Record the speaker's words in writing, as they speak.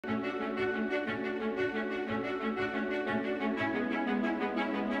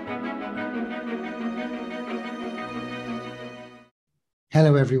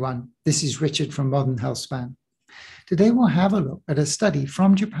Hello everyone, this is Richard from Modern Healthspan. Today we'll have a look at a study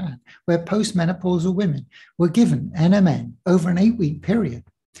from Japan where postmenopausal women were given NMN over an 8-week period,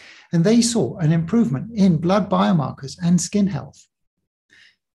 and they saw an improvement in blood biomarkers and skin health.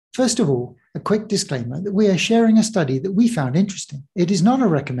 First of all, a quick disclaimer that we are sharing a study that we found interesting. It is not a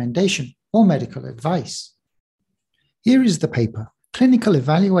recommendation or medical advice. Here is the paper, Clinical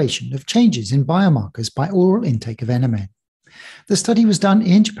Evaluation of Changes in Biomarkers by Oral Intake of NMN. The study was done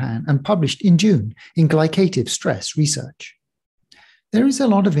in Japan and published in June in Glycative Stress Research. There is a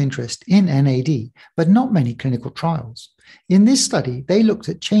lot of interest in NAD, but not many clinical trials. In this study, they looked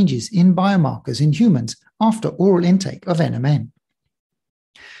at changes in biomarkers in humans after oral intake of NMN.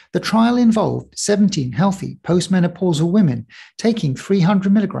 The trial involved 17 healthy postmenopausal women taking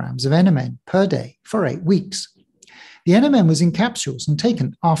 300 milligrams of NMN per day for 8 weeks. The NMN was in capsules and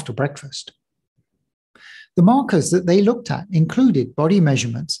taken after breakfast. The markers that they looked at included body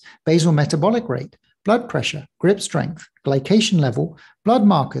measurements, basal metabolic rate, blood pressure, grip strength, glycation level, blood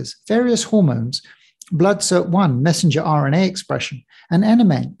markers, various hormones, blood SIRT1 messenger RNA expression, and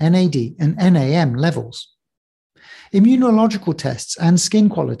NMN, NAD, and NAM levels. Immunological tests and skin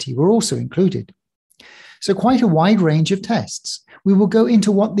quality were also included. So quite a wide range of tests. We will go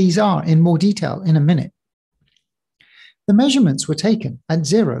into what these are in more detail in a minute. The measurements were taken at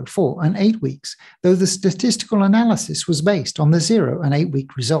 0, 4, and 8 weeks, though the statistical analysis was based on the 0 and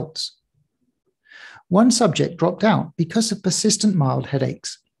 8-week results. One subject dropped out because of persistent mild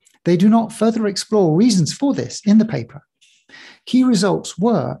headaches. They do not further explore reasons for this in the paper. Key results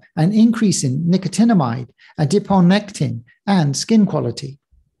were an increase in nicotinamide, adiponectin, and skin quality.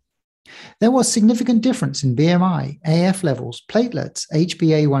 There was significant difference in BMI, AF levels, platelets,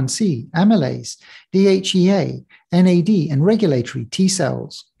 HbA1c, amylase, DHEA, NAD, and regulatory T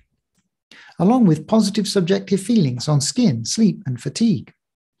cells, along with positive subjective feelings on skin, sleep, and fatigue.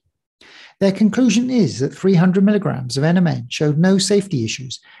 Their conclusion is that 300 milligrams of NMN showed no safety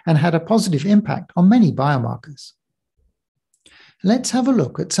issues and had a positive impact on many biomarkers. Let's have a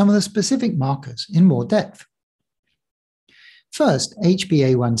look at some of the specific markers in more depth. First,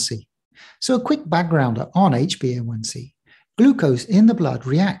 HbA1c. So a quick backgrounder on HbA1c. Glucose in the blood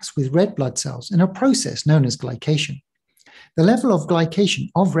reacts with red blood cells in a process known as glycation. The level of glycation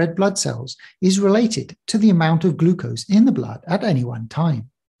of red blood cells is related to the amount of glucose in the blood at any one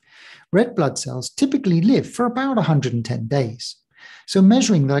time. Red blood cells typically live for about 110 days. So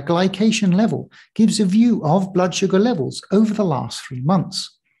measuring their glycation level gives a view of blood sugar levels over the last 3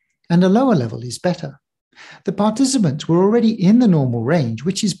 months. And a lower level is better. The participants were already in the normal range,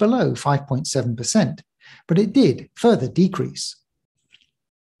 which is below 5.7%, but it did further decrease.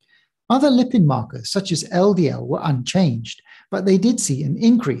 Other lipid markers, such as LDL, were unchanged, but they did see an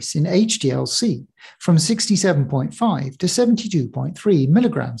increase in HDL-C from 67.5 to 72.3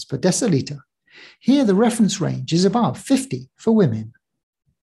 milligrams per deciliter. Here, the reference range is above 50 for women.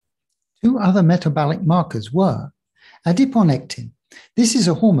 2 other metabolic markers were adiponectin. This is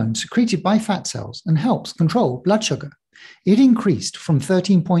a hormone secreted by fat cells and helps control blood sugar. It increased from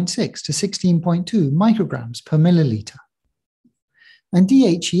 13.6 to 16.2 micrograms per milliliter. And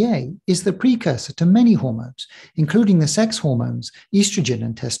DHEA is the precursor to many hormones, including the sex hormones, estrogen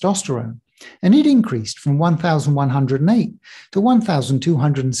and testosterone, and it increased from 1,108 to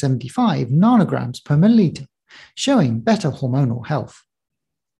 1,275 nanograms per milliliter, showing better hormonal health.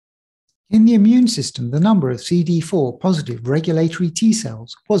 In the immune system, the number of CD4 positive regulatory T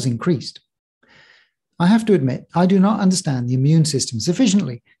cells was increased. I have to admit, I do not understand the immune system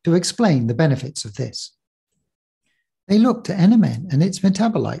sufficiently to explain the benefits of this. They looked at NMN and its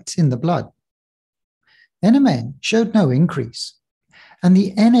metabolites in the blood. NMN showed no increase, and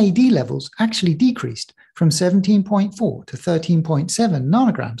the NAD levels actually decreased from 17.4 to 13.7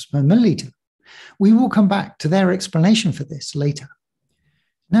 nanograms per milliliter. We will come back to their explanation for this later.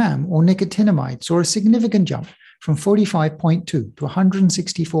 NAM, or nicotinamide, saw a significant jump from 45.2 to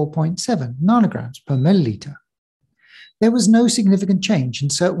 164.7 nanograms per milliliter. There was no significant change in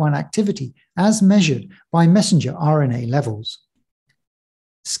SIRT1 activity as measured by messenger RNA levels.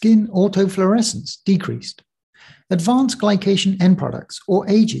 Skin autofluorescence decreased. Advanced glycation end products, or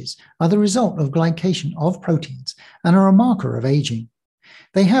AGEs, are the result of glycation of proteins and are a marker of aging.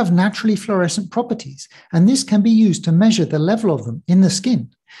 They have naturally fluorescent properties, and this can be used to measure the level of them in the skin.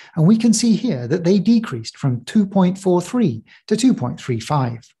 And we can see here that they decreased from 2.43 to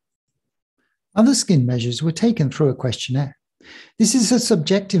 2.35. Other skin measures were taken through a questionnaire. This is a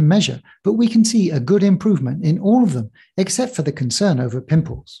subjective measure, but we can see a good improvement in all of them, except for the concern over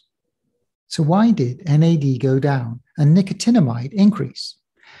pimples. So why did NAD go down and nicotinamide increase?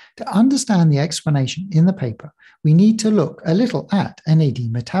 To understand the explanation in the paper, we need to look a little at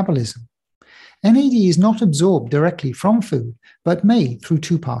NAD metabolism. NAD is not absorbed directly from food, but made through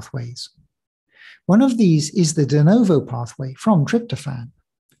two pathways. One of these is the de novo pathway from tryptophan.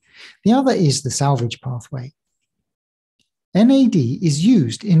 The other is the salvage pathway. NAD is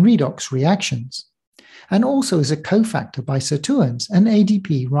used in redox reactions and also as a cofactor by sirtuins and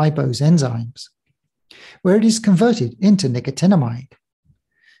ADP ribose enzymes, where it is converted into nicotinamide.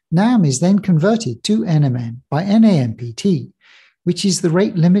 NAM is then converted to NMN by NAMPT, which is the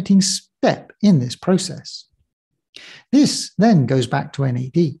rate-limiting step in this process. This then goes back to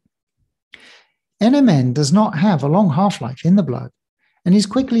NAD. NMN does not have a long half-life in the blood and is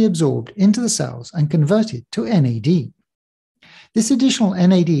quickly absorbed into the cells and converted to NAD. This additional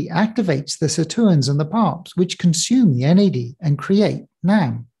NAD activates the sirtuins and the PARPs, which consume the NAD and create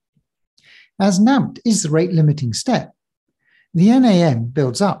NAM. As NAMPT is the rate-limiting step, the NAM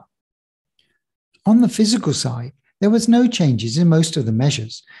builds up. On the physical side, there was no changes in most of the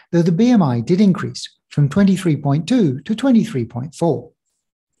measures, though the BMI did increase from 23.2 to 23.4.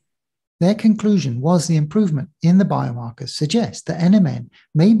 Their conclusion was the improvement in the biomarkers suggests that NMN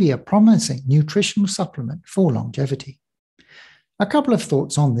may be a promising nutritional supplement for longevity. A couple of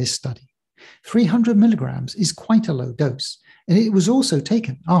thoughts on this study. 300 milligrams is quite a low dose, and it was also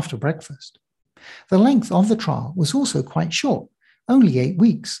taken after breakfast. The length of the trial was also quite short, only 8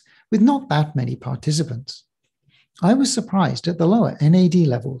 weeks, with not that many participants. I was surprised at the lower NAD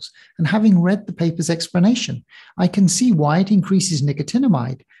levels, and having read the paper's explanation, I can see why it increases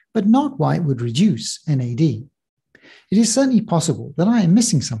nicotinamide, but not why it would reduce NAD. It is certainly possible that I am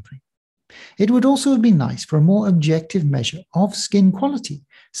missing something. It would also have been nice for a more objective measure of skin quality,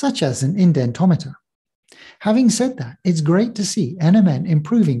 such as an indentometer. Having said that, it's great to see NMN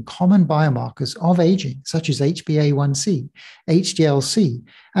improving common biomarkers of aging, such as HbA1c, HDL-C,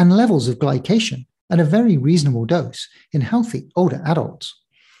 and levels of glycation at a very reasonable dose in healthy older adults.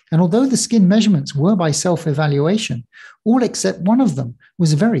 And although the skin measurements were by self-evaluation, all except one of them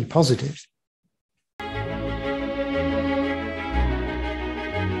was very positive.